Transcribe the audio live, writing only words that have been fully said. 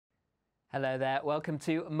Hello there, welcome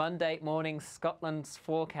to Monday morning Scotland's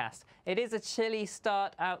forecast. It is a chilly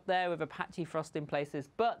start out there with a patchy frost in places,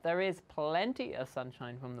 but there is plenty of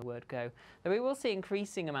sunshine from the word go, though we will see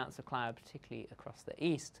increasing amounts of cloud, particularly across the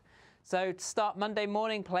east. So to start Monday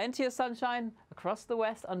morning, plenty of sunshine across the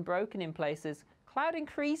west, unbroken in places. Cloud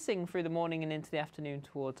increasing through the morning and into the afternoon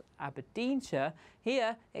towards Aberdeenshire.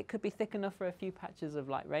 Here, it could be thick enough for a few patches of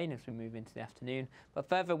light rain as we move into the afternoon. But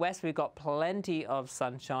further west, we've got plenty of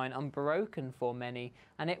sunshine, unbroken for many.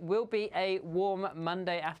 And it will be a warm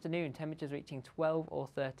Monday afternoon, temperatures reaching 12 or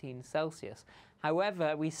 13 Celsius.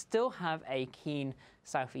 However, we still have a keen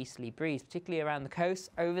southeasterly breeze, particularly around the coast,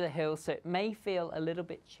 over the hills, so it may feel a little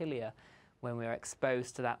bit chillier when we're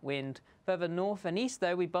exposed to that wind. Further north and east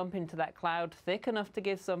though, we bump into that cloud thick enough to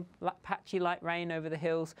give some patchy light rain over the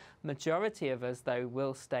hills. Majority of us though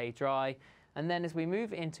will stay dry. And then as we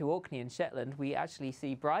move into Orkney and Shetland, we actually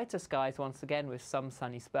see brighter skies once again with some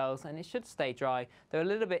sunny spells, and it should stay dry, though a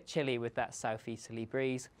little bit chilly with that southeasterly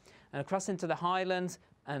breeze. And across into the Highlands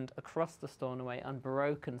and across the Stornoway,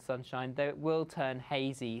 unbroken sunshine, though it will turn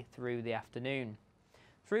hazy through the afternoon.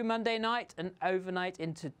 Through Monday night and overnight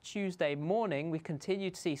into Tuesday morning, we continue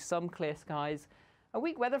to see some clear skies. A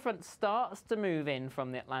weak weather front starts to move in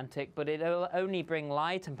from the Atlantic, but it'll only bring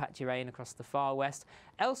light and patchy rain across the far west.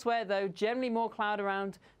 Elsewhere, though, generally more cloud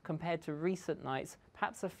around compared to recent nights,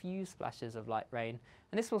 perhaps a few splashes of light rain.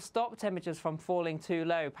 And this will stop temperatures from falling too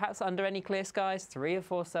low, perhaps under any clear skies, 3 or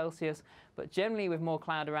 4 Celsius, but generally with more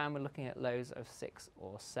cloud around, we're looking at lows of 6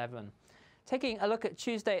 or 7. Taking a look at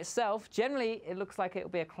Tuesday itself, generally it looks like it will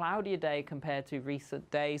be a cloudier day compared to recent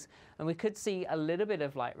days, and we could see a little bit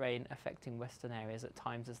of light rain affecting western areas at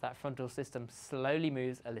times as that frontal system slowly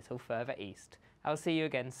moves a little further east. I'll see you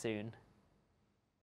again soon.